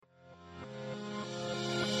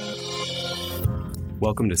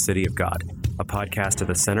Welcome to City of God, a podcast of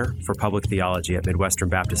the Center for Public Theology at Midwestern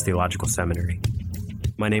Baptist Theological Seminary.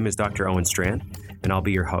 My name is Dr. Owen Strand, and I'll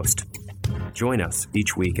be your host. Join us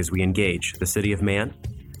each week as we engage the city of man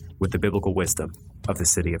with the biblical wisdom of the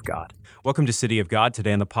City of God. Welcome to City of God.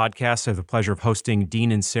 Today on the podcast, I have the pleasure of hosting Dean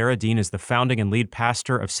Inserra. Dean is the founding and lead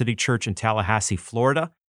pastor of City Church in Tallahassee,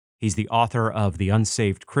 Florida. He's the author of The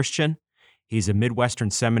Unsaved Christian. He's a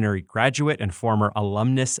Midwestern Seminary graduate and former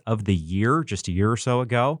Alumnus of the Year just a year or so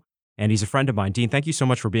ago. And he's a friend of mine. Dean, thank you so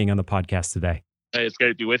much for being on the podcast today. Hey, it's great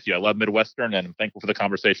to be with you. I love Midwestern, and I'm thankful for the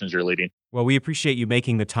conversations you're leading. Well, we appreciate you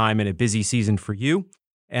making the time in a busy season for you.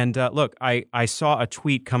 And look, I saw a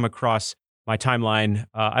tweet come across my timeline,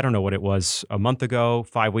 I don't know what it was, a month ago,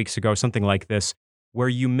 5 weeks ago, something like this, where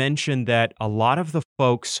you mentioned that a lot of the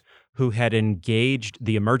folks who had engaged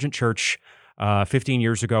the Emergent Church 15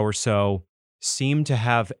 years ago or so seem to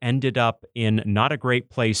have ended up in not a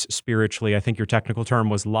great place spiritually. I think your technical term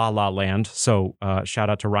was la la land. So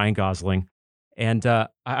shout out to Ryan Gosling. And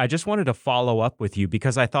I just wanted to follow up with you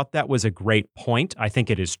because I thought that was a great point. I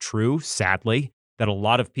think it is true, sadly, that a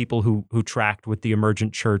lot of people who tracked with the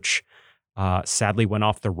Emergent Church sadly went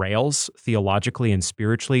off the rails theologically and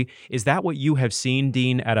spiritually. Is that what you have seen,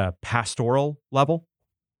 Dean, at a pastoral level?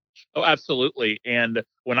 Oh, absolutely. And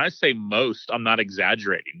when I say most, I'm not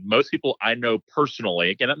exaggerating. Most people I know personally,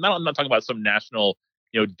 again, I'm not talking about some national,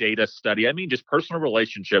 data study. I mean, just personal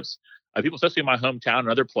relationships. People, especially in my hometown and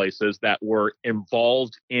other places, that were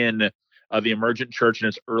involved in the Emergent Church in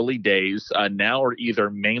its early days, now are either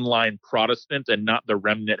mainline Protestant and not the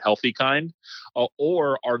remnant healthy kind,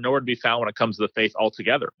 or are nowhere to be found when it comes to the faith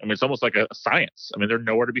altogether. I mean, it's almost like a science. I mean, they're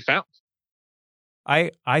nowhere to be found.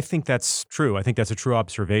 I think that's true. I think that's a true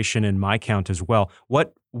observation in my count as well.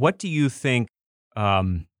 What do you think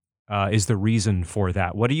is the reason for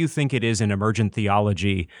that? What do you think it is in emergent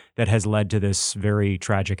theology that has led to this very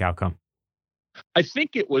tragic outcome? I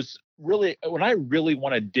think it was really, when I really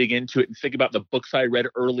want to dig into it and think about the books I read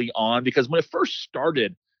early on, because when it first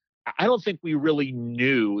started, I don't think we really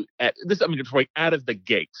knew out of the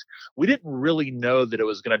gate, we didn't really know that it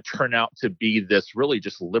was going to turn out to be this really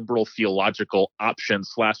just liberal theological option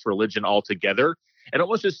 / religion altogether. And it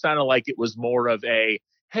almost just sounded like it was more of a,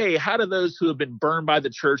 hey, how do those who have been burned by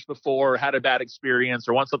the church before, had a bad experience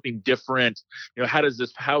or want something different, how is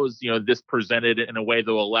this presented in a way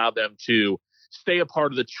that will allow them to stay a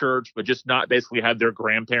part of the church, but just not basically have their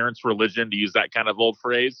grandparents' religion, to use that kind of old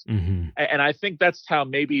phrase. Mm-hmm. And I think that's how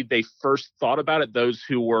maybe they first thought about it, those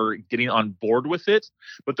who were getting on board with it.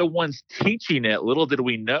 But the ones teaching it, little did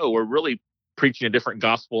we know, were really preaching a different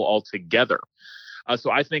gospel altogether.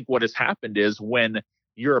 So I think what has happened is when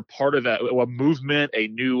you're a part of a movement, a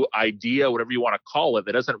new idea, whatever you want to call it,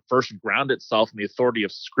 that doesn't first ground itself in the authority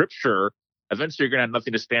of Scripture, eventually you're going to have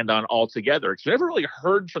nothing to stand on altogether. Because we never really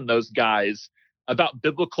heard from those guys about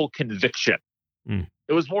biblical conviction.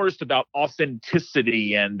 It was more just about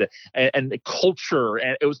authenticity and culture,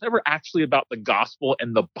 and it was never actually about the gospel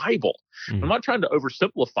and the Bible. I'm not trying to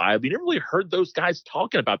oversimplify it, but you never really heard those guys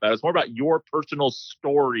talking about that. It was more about your personal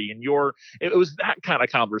story and it was that kind of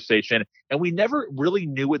conversation, and we never really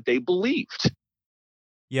knew what they believed.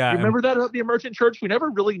 Yeah, you remember that about the Emergent Church? We never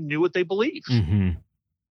really knew what they believed. Mm-hmm.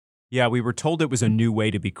 Yeah, we were told it was a new way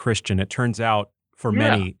to be Christian. It turns out, for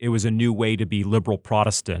many, it was a new way to be liberal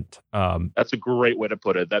Protestant. That's a great way to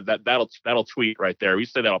put it. That'll tweet right there. We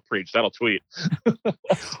say that'll preach. That'll tweet.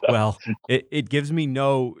 Well, it gives me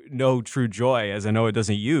no true joy, as I know it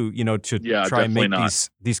doesn't you, to try and make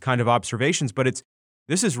these kind of observations. But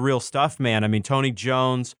this is real stuff, man. I mean, Tony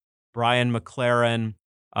Jones, Brian McLaren,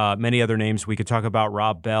 many other names we could talk about.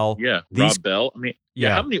 Rob Bell. Yeah, Rob Bell. I mean,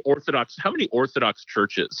 how many Orthodox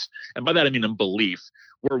churches, and by that I mean in belief,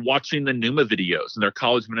 were watching the Pneuma videos in their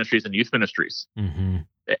college ministries and youth ministries, and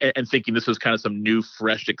thinking this was kind of some new,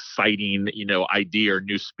 fresh, exciting, idea or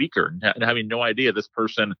new speaker, and having no idea this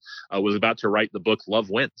person was about to write the book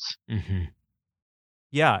Love Wins. Mm-hmm.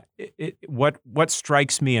 Yeah, what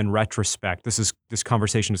strikes me in retrospect, this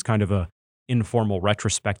conversation is kind of a informal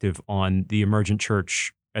retrospective on the Emergent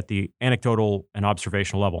Church at the anecdotal and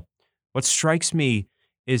observational level. What strikes me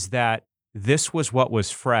is that this was what was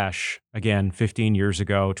fresh, again, 15 years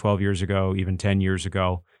ago, 12 years ago, even 10 years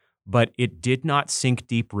ago, but it did not sink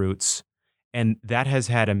deep roots, and that has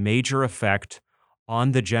had a major effect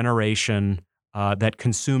on the generation that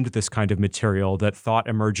consumed this kind of material, that thought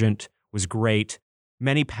Emergent was great.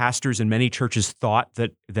 Many pastors and many churches thought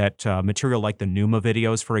that material like the Pneuma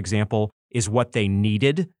videos, for example, is what they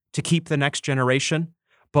needed to keep the next generation.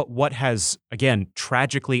 But what has, again,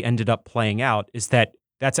 tragically ended up playing out is that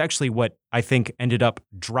that's actually what I think ended up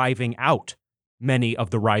driving out many of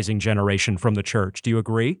the rising generation from the church. Do you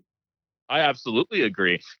agree? I absolutely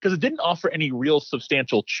agree, because it didn't offer any real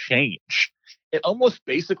substantial change. It almost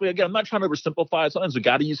basically, again, I'm not trying to oversimplify it. Sometimes we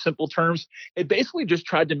got to use simple terms. It basically just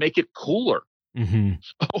tried to make it cooler Mm-hmm.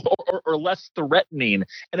 or less threatening.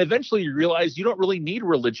 And eventually you realize you don't really need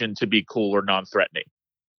religion to be cool or non-threatening.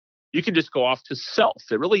 You can just go off to self.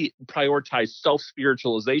 It really prioritized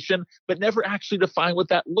self-spiritualization, but never actually define what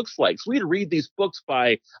that looks like. So we'd read these books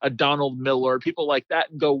by a Donald Miller, people like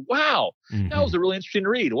that, and go, wow, that was a really interesting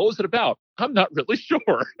read. What was it about? I'm not really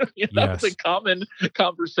sure. That was a Yes. common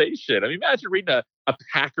conversation. I mean, imagine reading a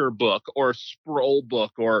Packer book or a Sproul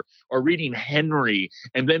book or reading Henry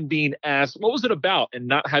and then being asked, what was it about? And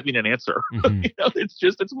not having an answer. Mm-hmm.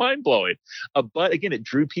 It's mind blowing. But again, it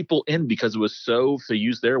drew people in because it was so, to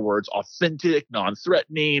use their words, authentic,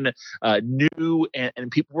 non-threatening, new, and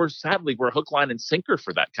people were hook, line, and sinker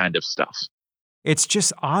for that kind of stuff. It's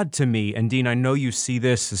just odd to me. And Dean, I know you see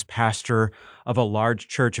this as pastor of a large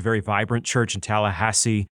church, a very vibrant church in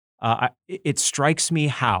Tallahassee. It strikes me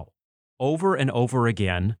how, over and over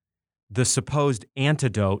again, the supposed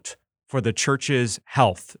antidote for the church's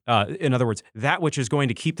health, in other words, that which is going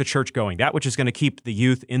to keep the church going, that which is going to keep the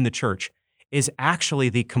youth in the church, is actually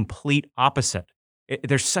the complete opposite.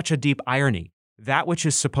 There's such a deep irony. That which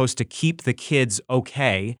is supposed to keep the kids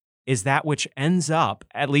okay is that which ends up,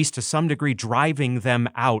 at least to some degree, driving them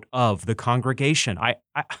out of the congregation.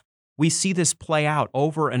 We see this play out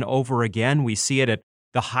over and over again. We see it at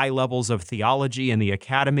the high levels of theology in the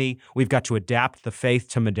academy. We've got to adapt the faith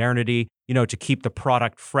to modernity, to keep the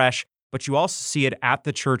product fresh. But you also see it at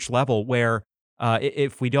the church level where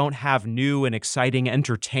if we don't have new and exciting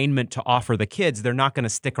entertainment to offer the kids, they're not going to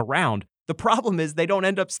stick around. The problem is they don't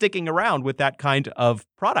end up sticking around with that kind of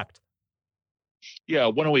product. Yeah,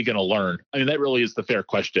 when are we going to learn? I mean, that really is the fair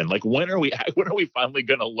question. Like, when are we finally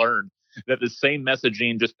going to learn that the same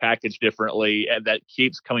messaging, just packaged differently, and that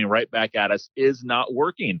keeps coming right back at us, is not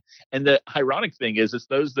working? And the ironic thing is, it's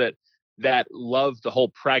those that love the whole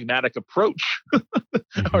pragmatic approach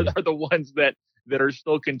are the ones that are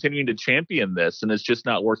still continuing to champion this, and it's just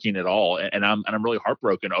not working at all. And I'm really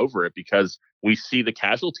heartbroken over it, because we see the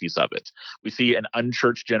casualties of it. We see an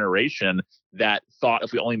unchurched generation that thought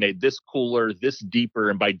if we only made this cooler, this deeper,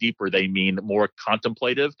 and by deeper they mean more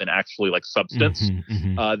contemplative than actually like substance,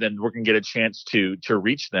 then we're gonna get a chance to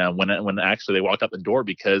reach them when actually they walked out the door.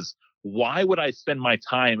 Because why would I spend my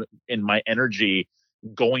time and my energy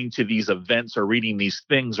going to these events or reading these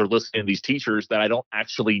things or listening to these teachers that I don't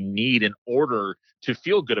actually need in order to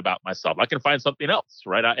feel good about myself? I can find something else,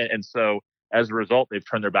 right? And so as a result, they've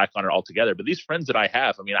turned their back on it altogether. But these friends that I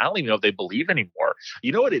have, I mean, I don't even know if they believe anymore.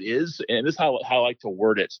 You know what it is? And this is how I like to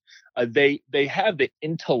word it. They have the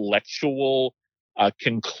intellectual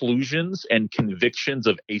conclusions and convictions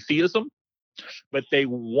of atheism, but they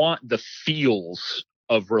want the feels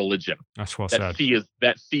of religion. That's well said.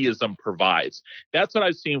 That theism provides. That's what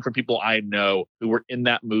I've seen from people I know who were in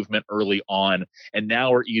that movement early on, and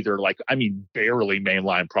now are either barely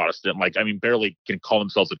mainline Protestant, barely can call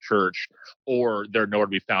themselves a church, or they're nowhere to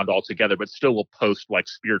be found altogether, but still will post like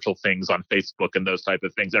spiritual things on Facebook and those type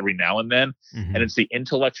of things every now and then. And it's the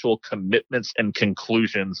intellectual commitments and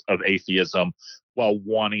conclusions of atheism while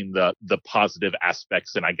wanting the positive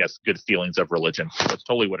aspects and I guess good feelings of religion. That's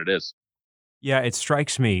totally what it is. Yeah, it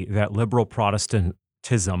strikes me that liberal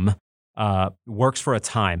Protestantism works for a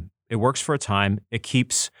time. It works for a time. It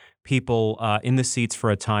keeps people in the seats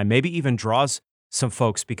for a time, maybe even draws some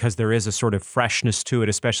folks because there is a sort of freshness to it,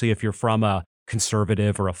 especially if you're from a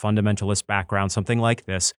conservative or a fundamentalist background, something like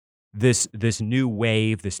this. This new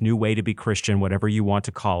wave, this new way to be Christian, whatever you want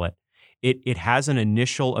to call it, it has an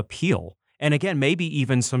initial appeal. And again, maybe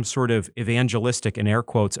even some sort of evangelistic, in air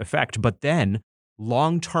quotes, effect. But then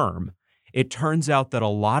long term, it turns out that a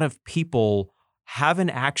lot of people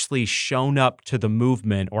haven't actually shown up to the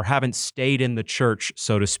movement or haven't stayed in the church,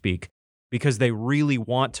 so to speak, because they really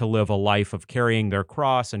want to live a life of carrying their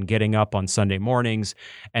cross and getting up on Sunday mornings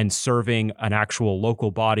and serving an actual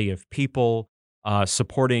local body of people,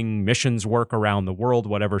 supporting missions work around the world,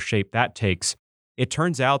 whatever shape that takes. It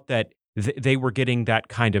turns out that they were getting that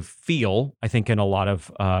kind of feel, I think, in a lot of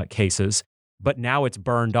cases, but now it's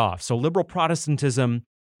burned off. So liberal Protestantism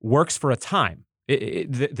works for a time.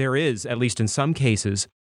 There is, at least in some cases,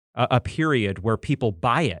 a period where people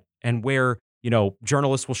buy it and where,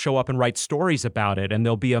 journalists will show up and write stories about it and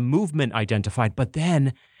there'll be a movement identified. But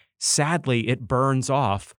then, sadly, it burns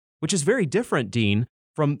off, which is very different, Dean,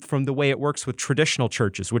 from the way it works with traditional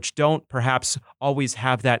churches, which don't perhaps always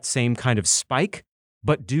have that same kind of spike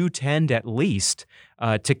but do tend at least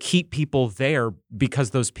to keep people there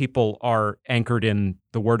because those people are anchored in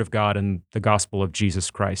the Word of God and the gospel of Jesus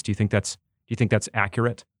Christ. Do you think that's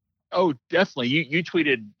accurate? Oh, definitely. You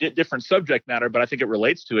tweeted different subject matter, but I think it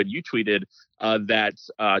relates to it. You tweeted that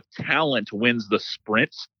talent wins the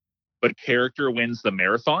sprint, but character wins the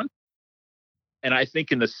marathon. And I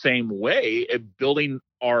think in the same way, building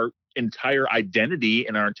our entire identity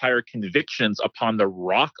and our entire convictions upon the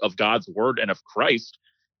rock of God's word and of Christ,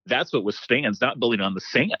 that's what withstands, not building on the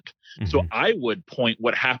sand. Mm-hmm. So I would point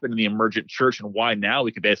what happened in the Emergent church and why now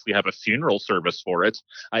we could basically have a funeral service for it,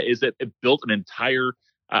 is that it built an entire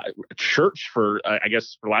church, for I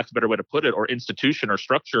guess, for lack of a better way to put it, or institution or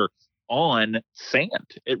structure on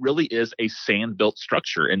sand. It really is a sand-built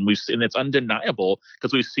structure, and it's undeniable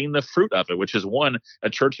because we've seen the fruit of it, which is one, a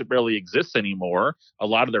church that barely exists anymore. A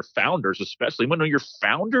lot of their founders, especially when your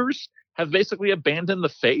founders have basically abandoned the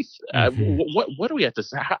faith. What do we have to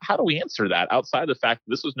say? How do we answer that outside of the fact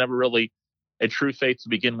that this was never really a true faith to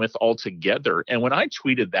begin with altogether? And when I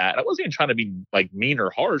tweeted that, I wasn't even trying to be like mean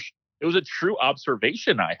or harsh. It was a true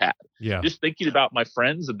observation I had. Yeah. Just thinking about my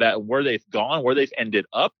friends, that where they've gone, where they've ended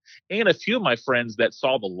up, and a few of my friends that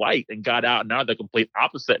saw the light and got out, and now they're the complete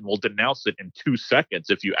opposite and will denounce it in 2 seconds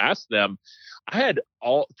if you ask them. I had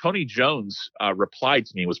Tony Jones replied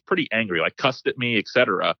to me, was pretty angry, like cussed at me,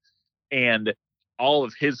 etc. And all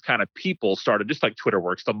of his kind of people started, just like Twitter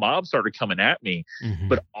works, the mob started coming at me,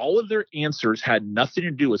 but all of their answers had nothing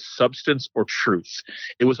to do with substance or truth.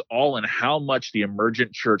 It was all in how much the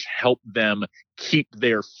Emergent church helped them keep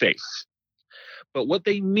their faith. But what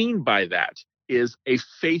they mean by that is a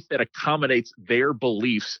faith that accommodates their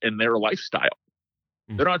beliefs and their lifestyle.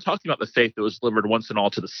 They're not talking about the faith that was delivered once and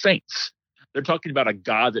all to the saints. They're talking about a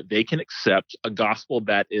God that they can accept, a gospel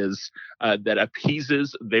that is that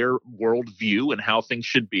appeases their worldview and how things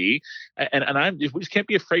should be. We just can't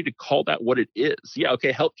be afraid to call that what it is. Yeah,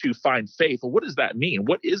 okay, help you find faith. Well, what does that mean?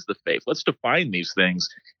 What is the faith? Let's define these things.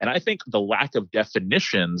 And I think the lack of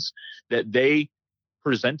definitions that they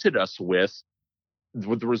presented us with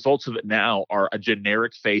the results of it now are a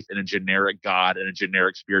generic faith and a generic God and a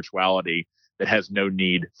generic spirituality that has no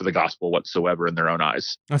need for the gospel whatsoever in their own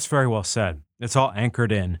eyes. That's very well said. It's all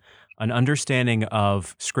anchored in an understanding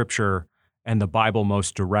of Scripture and the Bible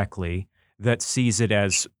most directly that sees it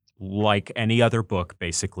as like any other book,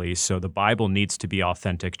 basically. So the Bible needs to be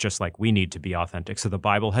authentic, just like we need to be authentic. So the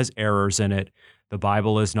Bible has errors in it. The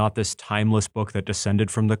Bible is not this timeless book that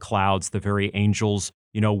descended from the clouds, the very angels,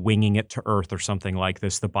 winging it to earth or something like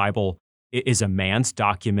this. The Bible is a man's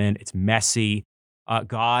document. It's messy.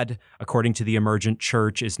 God, according to the Emergent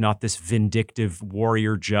church, is not this vindictive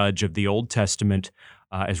warrior judge of the Old Testament.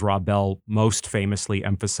 As Rob Bell most famously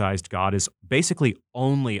emphasized, God is basically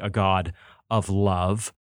only a God of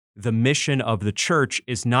love. The mission of the church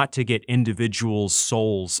is not to get individuals'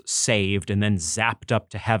 souls saved and then zapped up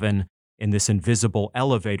to heaven in this invisible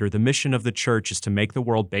elevator. The mission of the church is to make the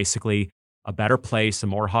world basically a better place, a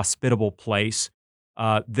more hospitable place.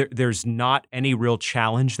 There's not any real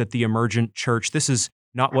challenge that the Emergent church, this is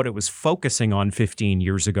not what it was focusing on 15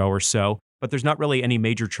 years ago or so, but there's not really any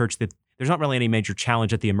major challenge that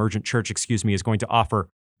the Emergent church, is going to offer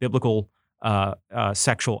biblical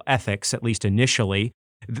sexual ethics, at least initially.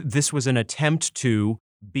 This was an attempt to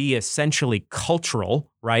be essentially cultural,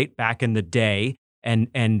 right, back in the day,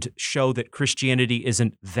 and show that Christianity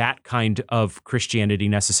isn't that kind of Christianity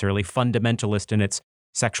necessarily, fundamentalist in its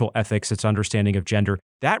sexual ethics, its understanding of gender.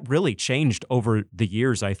 That really changed over the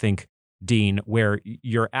years, I think, Dean, where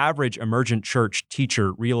your average Emergent church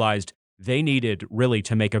teacher realized they needed really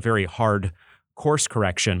to make a very hard course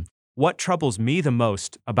correction. What troubles me the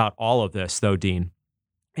most about all of this, though, Dean,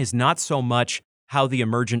 is not so much how the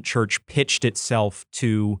Emergent church pitched itself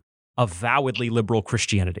to avowedly liberal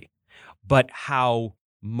Christianity, but how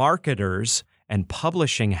marketers and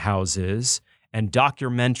publishing houses and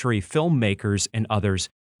documentary filmmakers and others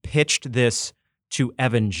pitched this to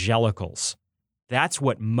evangelicals. That's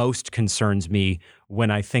what most concerns me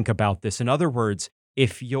when I think about this. In other words,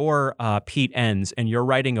 if you're Pete Enns and you're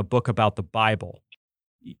writing a book about the Bible,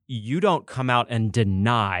 you don't come out and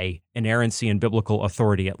deny inerrancy and biblical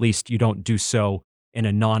authority. At least you don't do so in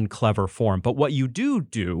a non-clever form. But what you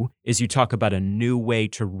do is you talk about a new way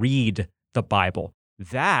to read the Bible.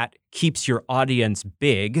 That keeps your audience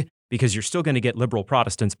big, because you're still going to get liberal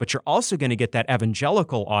Protestants, but you're also going to get that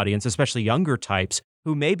evangelical audience, especially younger types,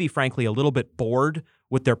 who may be, frankly, a little bit bored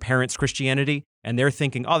with their parents' Christianity, and they're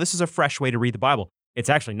thinking, oh, this is a fresh way to read the Bible. It's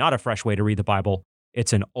actually not a fresh way to read the Bible.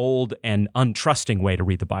 It's an old and untrusting way to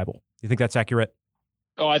read the Bible. You think that's accurate?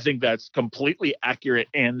 Oh, I think that's completely accurate.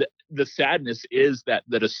 And the sadness is that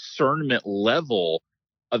the discernment level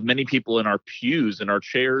of many people in our pews and our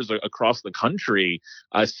chairs across the country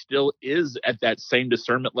still is at that same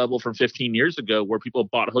discernment level from 15 years ago, where people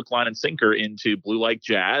bought hook, line, and sinker into Blue Like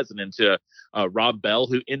Jazz and into Rob Bell,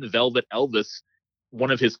 who in Velvet Elvis, one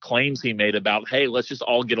of his claims he made about, hey, let's just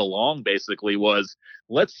all get along, basically was,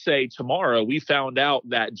 let's say tomorrow we found out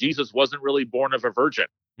that Jesus wasn't really born of a virgin.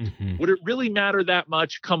 Mm-hmm. Would it really matter that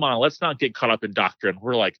much? Come on, let's not get caught up in doctrine.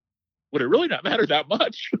 We're like, would it really not matter that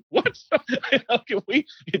much? What?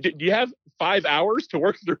 Do you have 5 hours to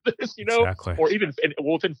work through this? Exactly. Or even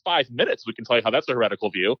within 5 minutes, we can tell you how that's a heretical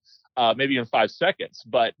view. Maybe in 5 seconds.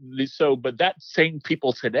 But that same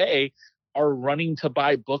people today are running to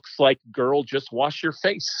buy books like "Girl, Just Wash Your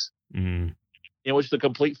Face," in which the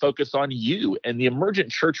complete focus on you. And the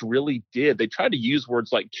Emergent Church really did. They tried to use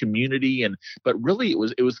words like community, but really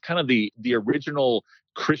it was kind of the original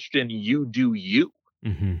Christian "you do you"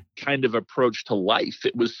 kind of approach to life.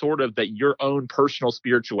 It was sort of that your own personal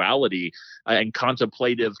spirituality and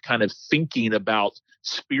contemplative kind of thinking about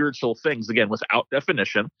spiritual things, again, without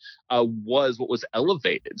definition, was what was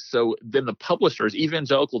elevated. So then the publishers,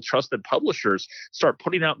 evangelical trusted publishers, start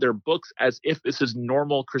putting out their books as if this is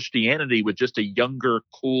normal Christianity with just a younger,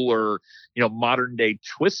 cooler, modern day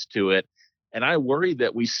twist to it. And I worry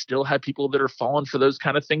that we still have people that are falling for those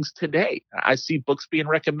kind of things today. I see books being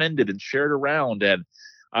recommended and shared around, and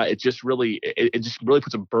it just really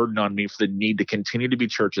puts a burden on me for the need to continue to be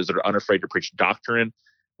churches that are unafraid to preach doctrine,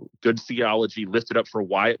 good theology, lifted up for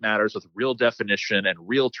why it matters with real definition and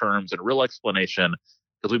real terms and real explanation,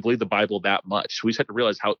 because we believe the Bible that much. We just have to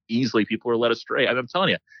realize how easily people are led astray. I'm telling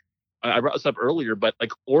you, I brought this up earlier, but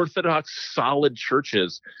like Orthodox solid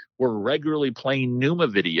churches were regularly playing Pneuma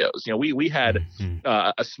videos. We had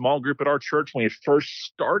a small group at our church when we first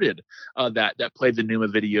started that played the Pneuma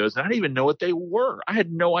videos, and I didn't even know what they were. I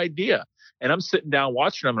had no idea. And I'm sitting down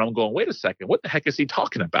watching them, and I'm going, wait a second, what the heck is he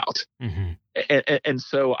talking about? And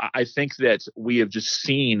so I think that we have just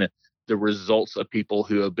seen the results of people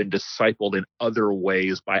who have been discipled in other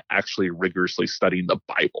ways by actually rigorously studying the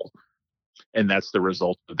Bible. And that's the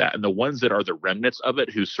result of that. And the ones that are the remnants of it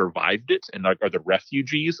who survived it and are the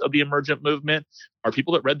refugees of the Emergent movement are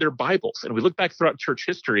people that read their Bibles. And we look back throughout church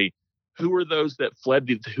history, who were those that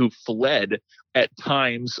who fled at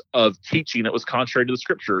times of teaching that was contrary to the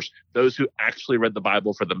scriptures? Those who actually read the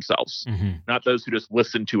Bible for themselves, not those who just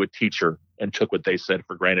listened to a teacher and took what they said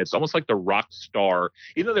for granted. It's almost like the rock star,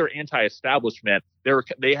 even though they were anti-establishment,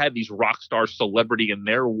 they had these rock star celebrity in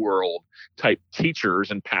their world type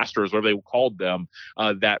teachers and pastors, whatever they called them,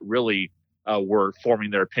 that really were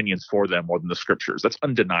forming their opinions for them more than the scriptures. That's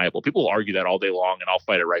undeniable. People will argue that all day long, and I'll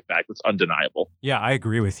fight it right back. It's undeniable. Yeah, I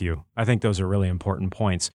agree with you. I think those are really important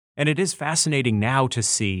points. And it is fascinating now to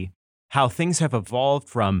see how things have evolved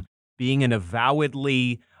from being an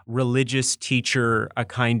avowedly religious teacher, a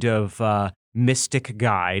kind of mystic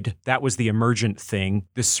guide. That was the Emergent thing,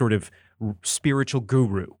 this sort of spiritual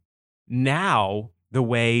guru. Now, the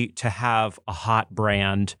way to have a hot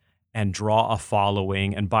brand and draw a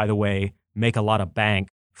following, and by the way, make a lot of bank,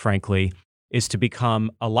 frankly, is to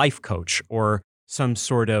become a life coach or some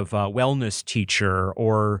sort of wellness teacher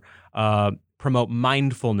or promote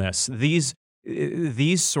mindfulness. These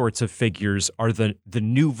sorts of figures are the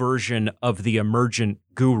new version of the Emergent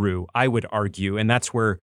guru, I would argue, and that's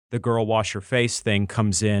where the girl wash your face thing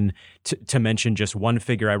comes in. To mention just one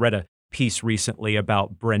figure, I read a piece recently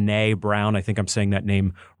about Brené Brown. I think I'm saying that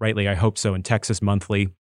name rightly. I hope so. In Texas Monthly,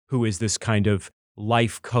 who is this kind of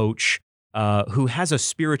life coach who has a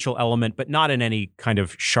spiritual element, but not in any kind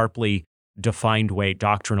of sharply defined way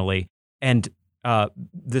doctrinally. And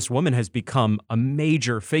this woman has become a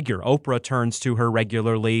major figure. Oprah turns to her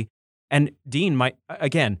regularly. And Dean,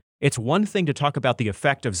 again, it's one thing to talk about the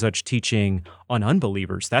effect of such teaching on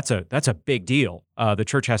unbelievers. That's a big deal. The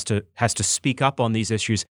church has to speak up on these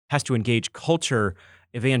issues, has to engage culture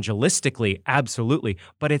evangelistically, absolutely.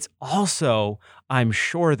 But it's also, I'm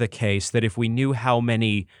sure, the case that if we knew how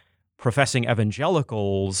many professing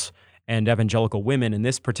evangelicals and evangelical women in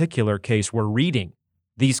this particular case were reading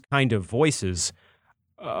these kind of voices,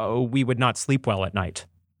 we would not sleep well at night.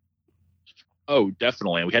 Oh,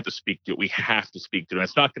 definitely. And we have to speak to it. We have to speak to it. And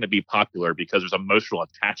it's not going to be popular because there's emotional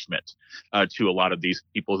attachment to a lot of these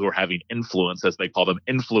people who are having influence, as they call them,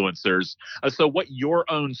 influencers. So what your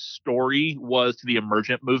own story was to the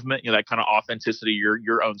Emergent movement, that kind of authenticity,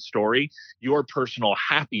 your own story, your personal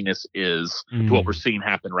happiness is to what we're seeing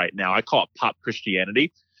happen right now. I call it pop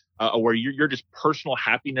Christianity. where your just personal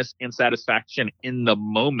happiness and satisfaction in the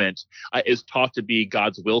moment is taught to be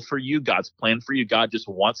God's will for you, God's plan for you. God just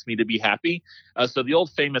wants me to be happy. So the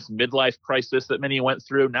old famous midlife crisis that many went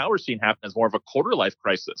through, now we're seeing happen as more of a quarter life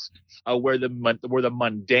crisis, where the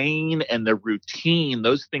mundane and the routine,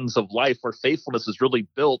 those things of life where faithfulness is really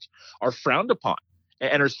built, are frowned upon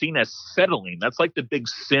and are seen as settling. That's like the big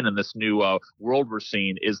sin in this new world we're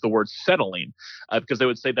seeing, is the word settling, because they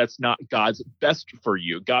would say that's not God's best for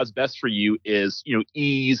you. God's best for you is,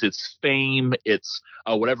 ease, it's fame, it's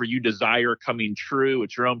whatever you desire coming true,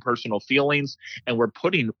 it's your own personal feelings. And we're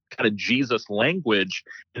putting kind of Jesus language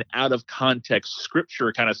and out of context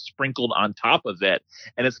scripture kind of sprinkled on top of it.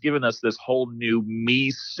 And it's given us this whole new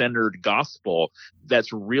me-centered gospel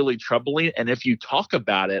that's really troubling. And if you talk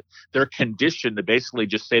about it, they're conditioned to basically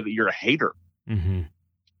just say that you're a hater. Mm-hmm.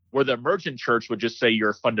 Where the emergent church would just say you're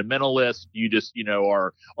a fundamentalist, you just,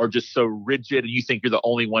 are just so rigid and you think you're the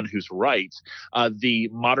only one who's right. The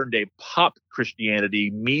modern day pop Christianity,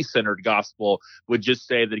 me-centered gospel would just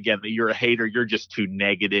say that, again, that you're a hater, you're just too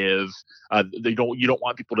negative. You don't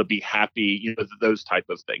want people to be happy, those type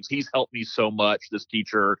of things. He's helped me so much, this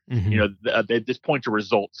teacher, Mm-hmm. they just point to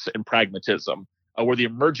results and pragmatism. Where the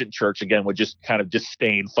emergent church, again, would just kind of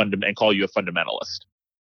disdain and call you a fundamentalist.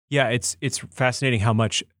 Yeah, it's fascinating how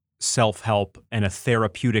much self-help and a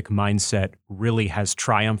therapeutic mindset really has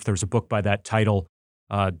triumphed. There's a book by that title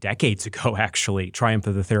decades ago, actually, Triumph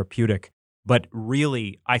of the Therapeutic. But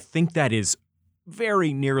really, I think that is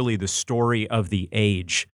very nearly the story of the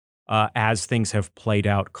age as things have played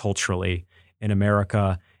out culturally in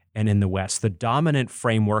America and in the West. The dominant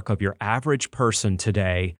framework of your average person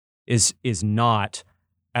today is not,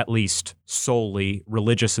 at least solely,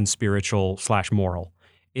 religious and spiritual / moral.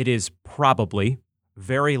 It is probably,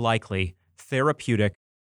 very likely, therapeutic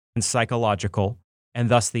and psychological, and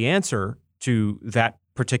thus the answer to that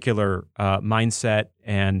particular mindset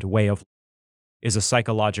and way of life is a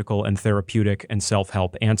psychological and therapeutic and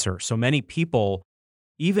self-help answer. So many people,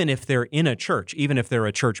 even if they're in a church, even if they're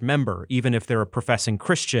a church member, even if they're a professing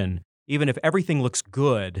Christian, even if everything looks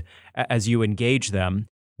good as you engage them,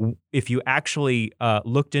 if you actually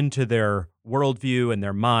looked into their worldview and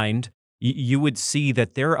their mind, you would see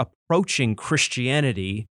that they're approaching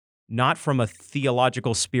Christianity not from a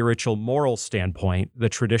theological, spiritual, moral standpoint, the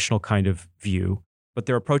traditional kind of view, but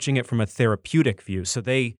they're approaching it from a therapeutic view. So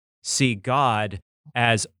they see God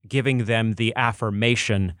as giving them the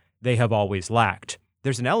affirmation they have always lacked.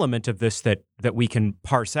 There's an element of this that we can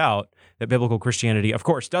parse out that biblical Christianity, of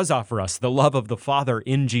course, does offer us. The love of the Father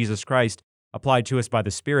in Jesus Christ applied to us by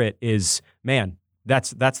the Spirit is, man,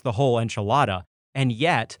 that's the whole enchilada. And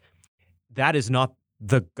yet, that is not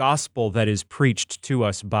the gospel that is preached to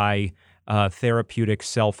us by therapeutic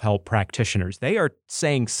self-help practitioners. They are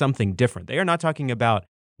saying something different. They are not talking about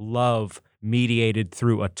love mediated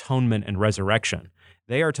through atonement and resurrection.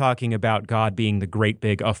 They are talking about God being the great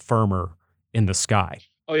big affirmer in the sky.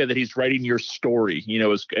 Oh yeah, that he's writing your story,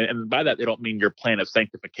 and by that they don't mean your plan of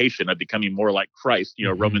sanctification of becoming more like Christ.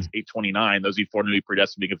 Mm-hmm. Romans 8:29, those he foreknew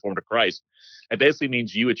predestined to be conformed to Christ. It basically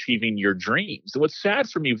means you achieving your dreams. And what's sad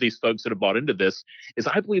for me with these folks that have bought into this is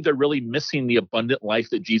I believe they're really missing the abundant life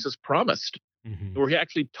that Jesus promised. Mm-hmm. Where he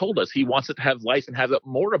actually told us he wants it to have life and have it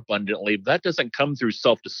more abundantly. That doesn't come through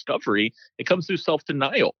self-discovery. It comes through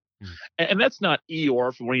self-denial. And that's not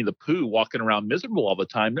Eeyore from Winnie the Pooh walking around miserable all the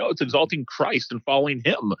time. No, it's exalting Christ and following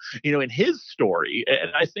him, in his story.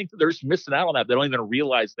 And I think that they're just missing out on that. They don't even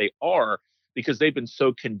realize they are, because they've been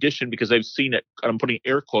so conditioned, because they've seen it. I'm putting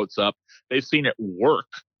air quotes up. They've seen it work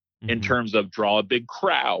in terms of draw a big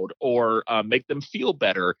crowd or make them feel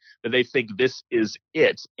better, that they think this is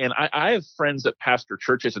it. And I have friends that pastor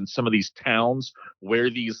churches in some of these towns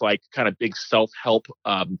where these like kind of big self-help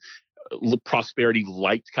prosperity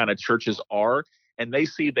light kind of churches are, and they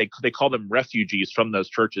see they call them refugees from those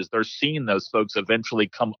churches. They're seeing those folks eventually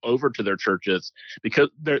come over to their churches because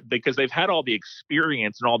they've had all the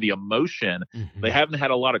experience and all the emotion. Mm-hmm. They haven't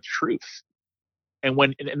had a lot of truth. And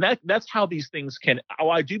that's how these things can.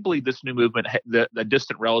 I do believe this new movement, the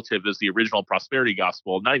distant relative is the original prosperity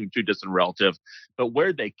gospel, not even too distant relative, but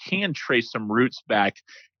where they can trace some roots back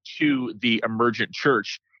to the emergent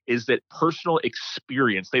church is that personal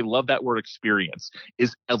experience, they love that word experience,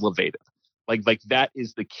 is elevated. Like that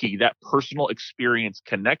is the key, that personal experience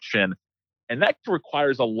connection. And that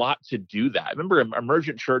requires a lot to do that. I remember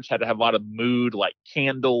emergent church had to have a lot of mood, like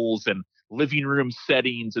candles and living room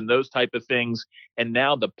settings and those type of things. And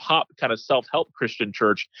now the pop kind of self-help Christian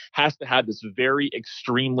church has to have this very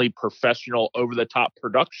extremely professional, over-the-top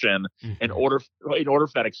production in order for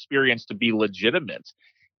that experience to be legitimate.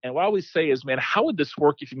 And what I always say is, man, how would this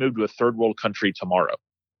work if you moved to a third world country tomorrow?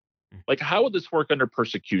 Like, how would this work under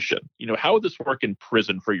persecution? How would this work in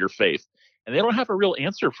prison for your faith? And they don't have a real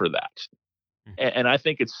answer for that. And I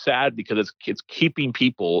think it's sad because it's keeping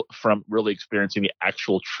people from really experiencing the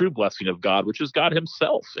actual true blessing of God, which is God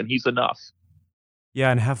himself, and he's enough.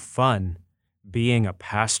 Yeah, and have fun being a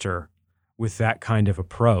pastor with that kind of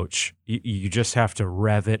approach. You just have to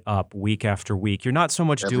rev it up week after week. You're not so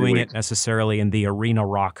much Every doing week. it necessarily in the arena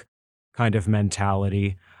rock kind of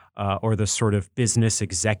mentality or the sort of business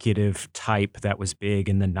executive type that was big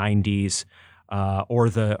in the 90s or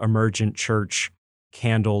the emergent church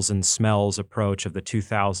candles and smells approach of the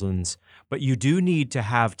 2000s. But you do need to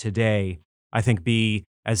have today, I think, be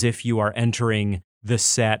as if you are entering the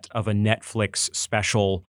set of a Netflix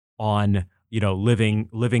special on, living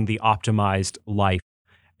the optimized life.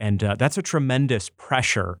 And that's a tremendous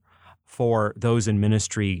pressure for those in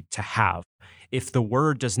ministry to have. If the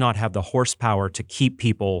word does not have the horsepower to keep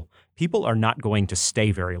people are not going to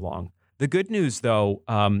stay very long. The good news, though,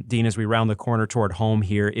 Dean, as we round the corner toward home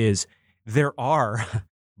here, is there are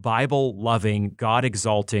Bible-loving,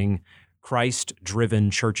 God-exalting,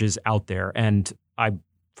 Christ-driven churches out there. And I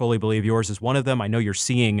fully believe yours is one of them. I know you're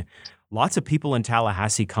seeing lots of people in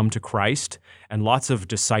Tallahassee come to Christ and lots of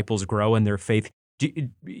disciples grow in their faith.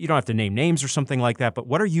 You don't have to name names or something like that, but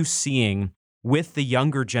what are you seeing with the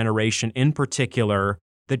younger generation, in particular,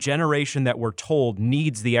 the generation that we're told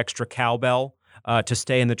needs the extra cowbell to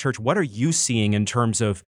stay in the church? What are you seeing in terms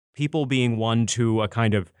of people being won to a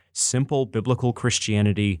kind of simple biblical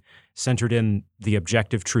Christianity centered in the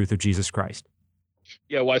objective truth of Jesus Christ?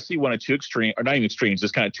 Yeah, well, I see one of two extreme, or not even extremes,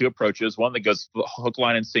 just kind of two approaches. One that goes hook,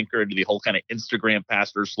 line, and sinker into the whole kind of Instagram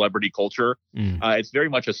pastor celebrity culture. It's very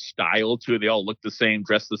much a style to it. They all look the same,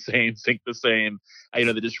 dress the same, think the same. They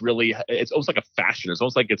just really, it's almost like a fashion. It's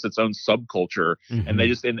almost like it's its own subculture. And they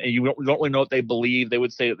just, and you don't really know what they believe. They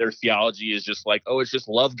would say that their theology is just like, it's just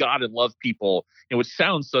love God and love people, which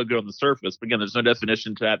sounds so good on the surface. But again, there's no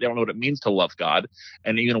definition to that. They don't know what it means to love God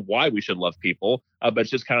and even why we should love people. But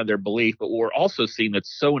it's just kind of their belief. But what we're also seeing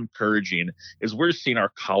that's so encouraging is we're seeing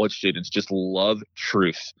our college students just love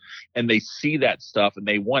truth. And they see that stuff and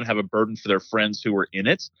they, one, have a burden for their friends who are in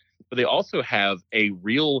it, but they also have a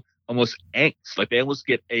real almost angst. Like they almost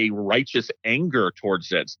get a righteous anger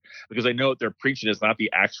towards it because they know what they're preaching is not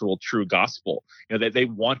the actual true gospel. They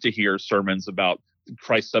want to hear sermons about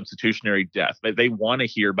Christ's substitutionary death. They want to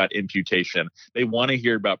hear about imputation. They want to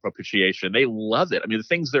hear about propitiation. They love it. I mean, the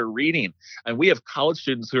things they're reading, and we have college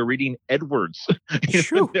students who are reading Edwards.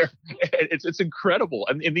 It's incredible.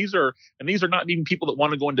 And these are not even people that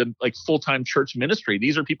want to go into like full-time church ministry.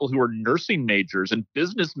 These are people who are nursing majors and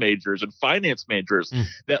business majors and finance majors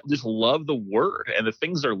that just love the word and the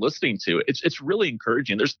things they're listening to. It's really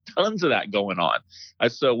encouraging. There's tons of that going on.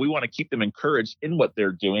 So we want to keep them encouraged in what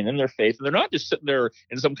they're doing in their faith. And they're not just sitting there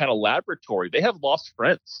in some kind of laboratory. They have lost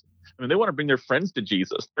friends. I mean, they want to bring their friends to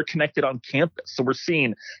Jesus. They're connected on campus. So we're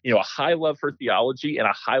seeing, a high love for theology and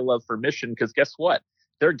a high love for mission, because guess what?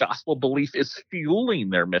 Their gospel belief is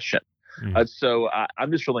fueling their mission. So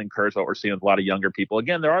I'm just really encouraged by what we're seeing with a lot of younger people.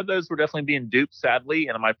 Again, there are those who are definitely being duped, sadly,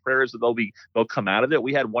 and my prayer is that they'll come out of it.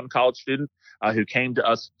 We had one college student who came to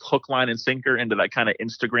us hook, line, and sinker into that kind of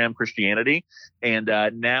Instagram Christianity, and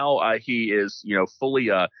now he is, fully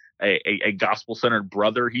a gospel-centered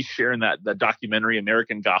brother. He's sharing the documentary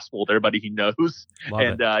American Gospel with everybody he knows.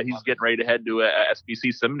 He's getting ready to head to a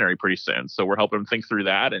SBC seminary pretty soon. So we're helping him think through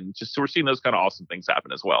that. And just so we're seeing those kind of awesome things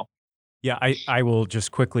happen as well. Yeah, I will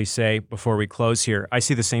just quickly say before we close here, I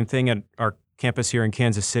see the same thing at our campus here in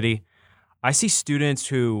Kansas City. I see students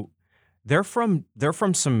who they're from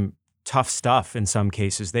some tough stuff in some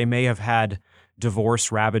cases. They may have had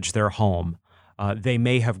divorce ravage their home. They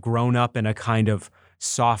may have grown up in a kind of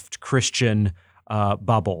soft Christian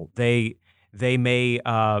bubble. They may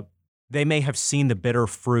have seen the bitter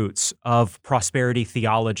fruits of prosperity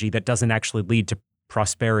theology that doesn't actually lead to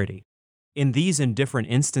prosperity. In these and different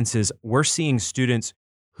instances, we're seeing students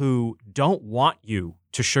who don't want you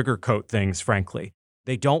to sugarcoat things, frankly.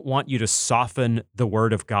 They don't want you to soften the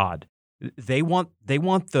word of God. They want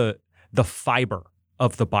the fiber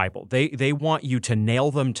of the Bible. They want you to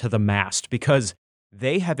nail them to the mast because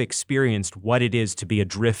they have experienced what it is to be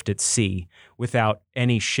adrift at sea without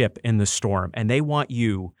any ship in the storm. And they want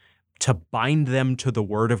you to bind them to the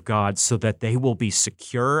word of God so that they will be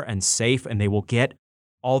secure and safe and they will get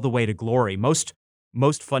all the way to glory. Most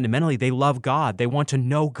fundamentally, they love God. They want to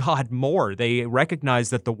know God more. They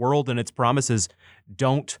recognize that the world and its promises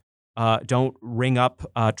don't ring up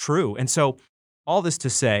true. And so all this to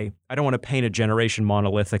say, I don't want to paint a generation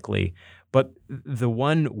monolithically, but the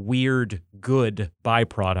one weird good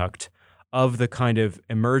byproduct of the kind of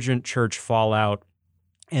emergent church fallout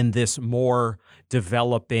in this more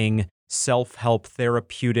developing self-help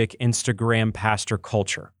therapeutic Instagram pastor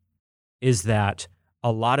culture is that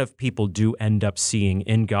a lot of people do end up seeing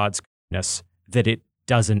in God's kindness that it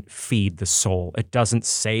doesn't feed the soul. It doesn't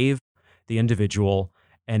save the individual,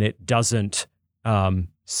 and it doesn't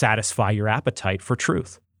satisfy your appetite for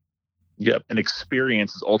truth. Yep. An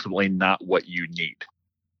experience is ultimately not what you need.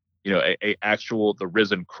 The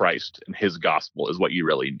risen Christ and his gospel is what you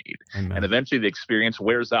really need. Amen. And eventually the experience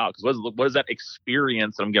wears out. Because what is that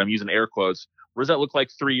experience? I'm using air quotes. What does that look like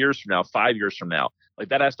 3 years from now, 5 years from now? Like,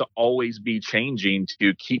 that has to always be changing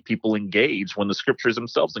to keep people engaged when the scriptures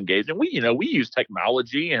themselves engage. And we use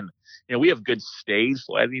technology, and we have good stage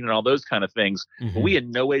lighting and all those kind of things. Mm-hmm. But we in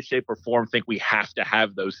no way, shape, or form think we have to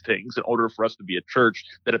have those things in order for us to be a church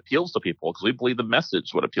that appeals to people, because we believe the message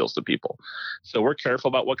is what appeals to people. So we're careful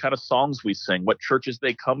about what kind of songs we sing, what churches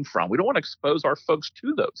they come from. We don't want to expose our folks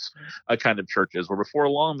to those kind of churches where before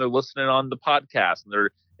long they're listening on the podcast, and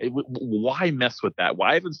why mess with that?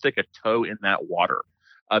 Why even stick a toe in that water?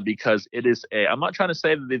 Because it is I'm not trying to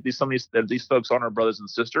say that these folks aren't our brothers and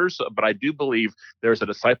sisters, but I do believe there's a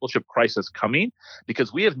discipleship crisis coming,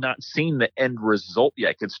 because we have not seen the end result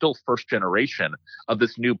yet. It's still first generation of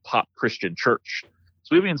this new pop Christian church.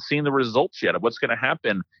 So we haven't even seen the results yet of what's going to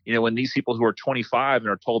happen, when these people who are 25 and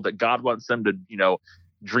are told that God wants them to,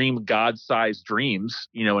 dream God-sized dreams,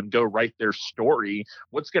 and go write their story.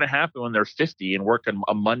 What's going to happen when they're 50 and work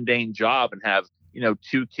a mundane job and have,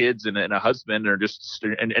 2 kids and a husband, or just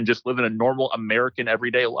living a normal American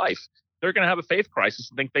everyday life? They're going to have a faith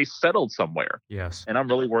crisis and think they settled somewhere. Yes. And I'm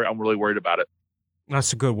really worried about it.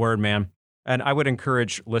 That's a good word, man. And I would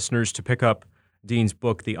encourage listeners to pick up Dean's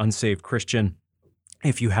book, The Unsaved Christian.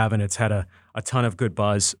 If you haven't, it's had a ton of good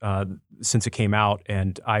buzz since it came out.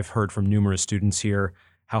 And I've heard from numerous students here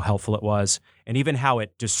how helpful it was, and even how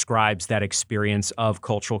it describes that experience of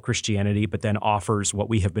cultural Christianity, but then offers what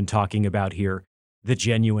we have been talking about here, the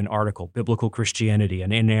genuine article, biblical Christianity,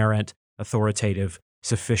 an inerrant, authoritative,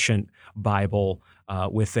 sufficient Bible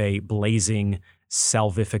with a blazing,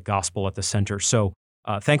 salvific gospel at the center. So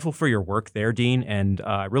thankful for your work there, Dean, and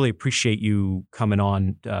I really appreciate you coming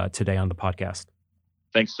on today on the podcast.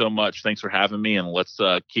 Thanks so much. Thanks for having me, and let's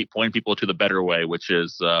keep pointing people to the better way, which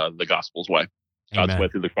is the gospel's way. God's way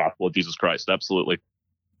through the gospel of Jesus Christ. Absolutely.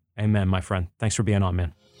 Amen, my friend. Thanks for being on,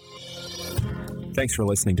 man. Thanks for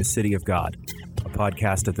listening to City of God, a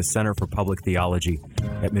podcast at the Center for Public Theology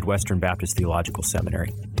at Midwestern Baptist Theological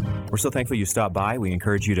Seminary. We're so thankful you stopped by. We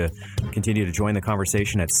encourage you to continue to join the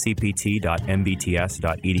conversation at cpt.mbts.edu,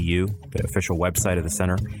 the official website of the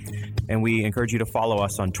center. And we encourage you to follow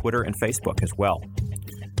us on Twitter and Facebook as well.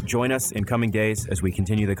 Join us in coming days as we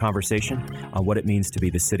continue the conversation on what it means to be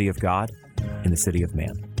the city of God in the city of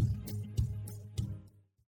man.